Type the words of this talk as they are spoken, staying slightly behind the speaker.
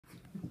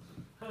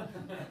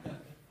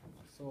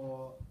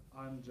So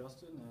I'm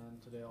Justin,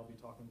 and today I'll be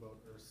talking about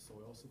Earth's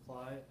soil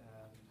supply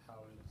and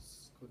how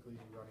it's quickly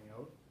running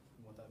out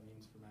and what that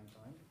means for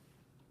mankind.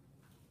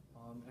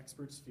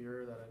 Experts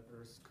fear that at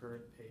Earth's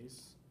current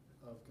pace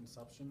of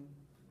consumption,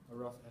 a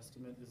rough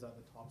estimate is that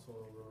the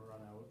topsoil will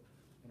run out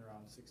in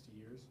around 60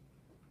 years.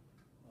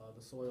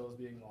 The soil is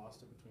being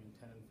lost at between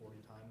 10 and 40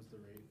 times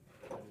the rate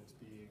that it's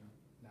being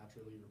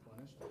naturally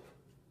replenished.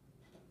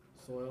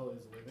 Soil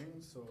is living,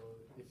 so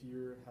if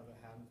you have a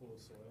handful of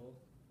soil,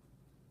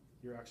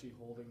 you're actually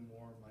holding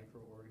more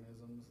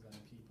microorganisms than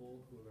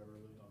people who have ever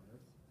lived on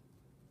Earth.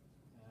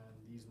 And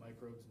these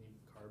microbes need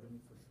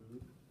carbon for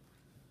food.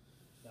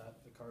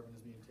 The carbon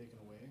is being taken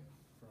away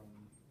from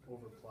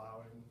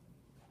overplowing,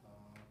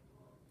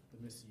 the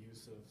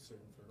misuse of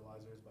certain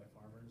fertilizers by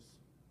farmers,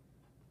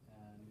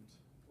 and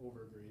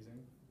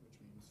overgrazing, which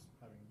means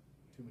having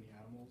too many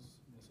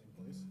animals in the same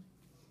place.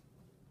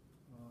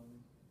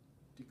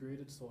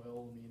 Degraded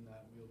soil will mean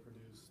that we'll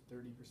produce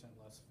 30%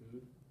 less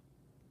food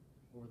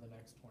over the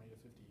next 20 to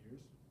 50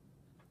 years.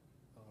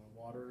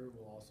 Water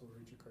will also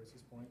reach a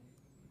crisis point.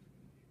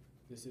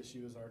 This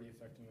issue is already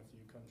affecting a few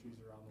countries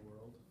around the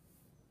world,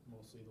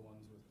 mostly the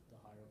ones with the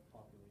higher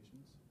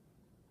populations.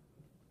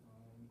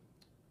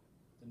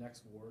 The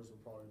next wars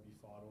will probably be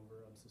fought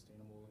over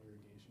unsustainable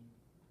irrigation.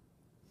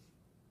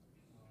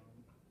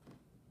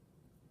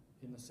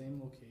 In the same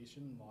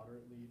location,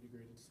 moderately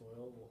degraded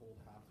soil will hold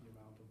half the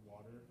amount of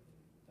water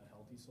that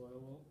healthy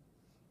soil will.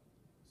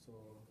 So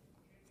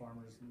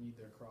farmers need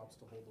their crops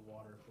to hold the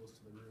water close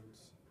to the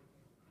roots.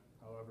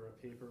 However, a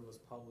paper was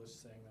published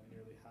saying that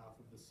nearly half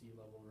of the sea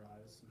level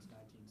rise since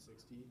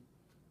 1960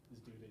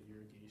 is due to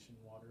irrigation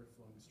water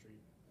flowing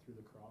straight through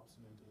the crops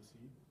and into the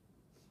sea.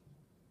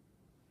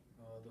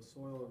 The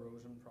soil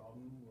erosion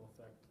problem will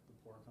affect the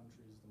poor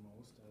countries the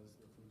most. As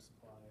the food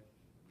supply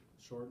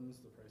shortens,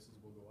 the prices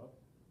will go up.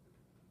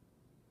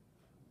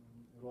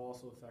 It will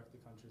also affect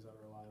the countries that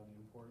rely on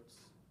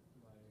imports,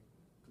 like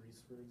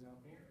Greece, for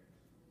example.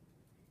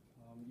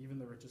 Even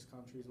the richest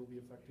countries will be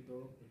affected,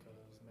 though,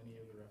 because many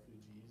of the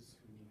refugees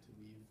who need to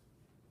leave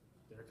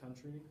their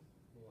country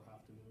will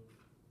have to move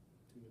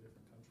to a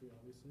different country,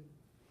 obviously.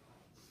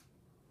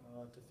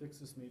 To fix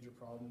this major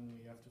problem,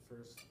 we have to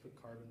first put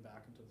carbon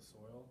back into the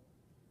soil,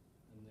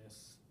 and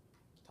this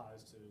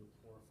ties to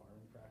poor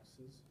farming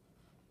practices.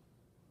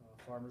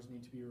 Farmers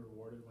need to be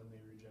rewarded when they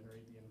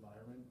regenerate the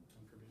environment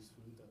and produce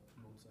food that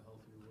promotes a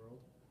healthier world.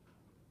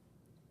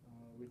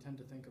 We tend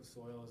to think of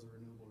soil as a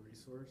renewable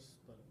resource,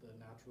 but the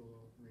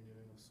natural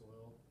renewing of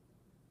soil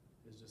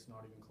is just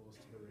not even close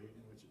to the rate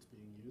in which it's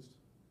being used.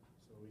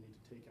 So we need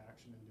to take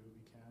action and do what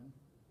we can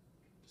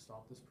to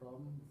stop this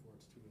problem before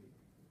it's too late.